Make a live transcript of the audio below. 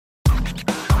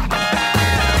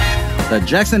The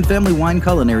Jackson Family Wine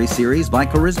Culinary Series by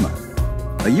Karisma.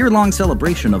 A year-long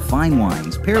celebration of fine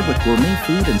wines paired with gourmet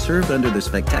food and served under the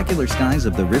spectacular skies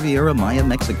of the Riviera Maya,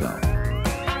 Mexico.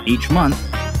 Each month,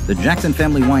 the Jackson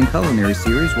Family Wine Culinary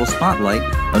Series will spotlight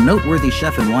a noteworthy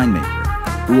chef and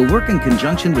winemaker who will work in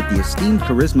conjunction with the esteemed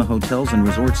Karisma Hotels and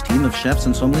Resorts team of chefs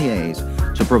and sommeliers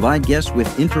to provide guests with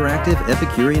interactive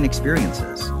epicurean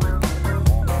experiences.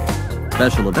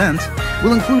 Special events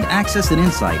will include access and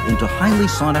insight into highly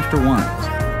sought-after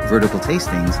wines, vertical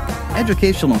tastings,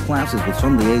 educational classes with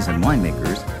sommeliers and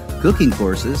winemakers, cooking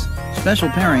courses, special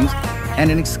pairings,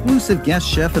 and an exclusive guest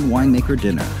chef and winemaker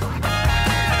dinner.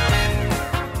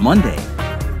 Monday,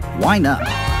 wine up.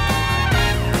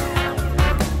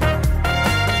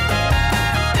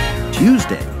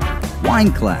 Tuesday,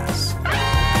 wine class.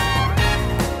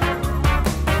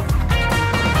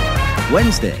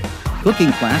 Wednesday,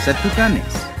 cooking class at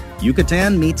Tucanes.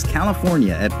 Yucatan meets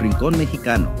California at Rincon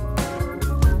Mexicano.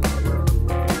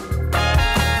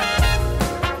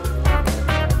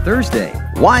 Thursday,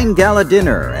 wine gala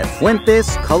dinner at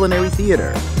Fuentes Culinary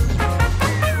Theater.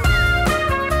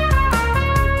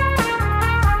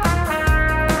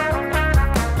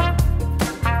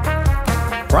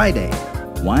 Friday,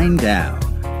 wine down.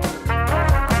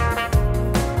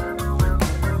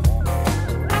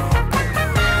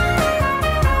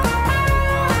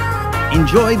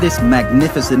 Enjoy this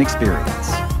magnificent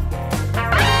experience.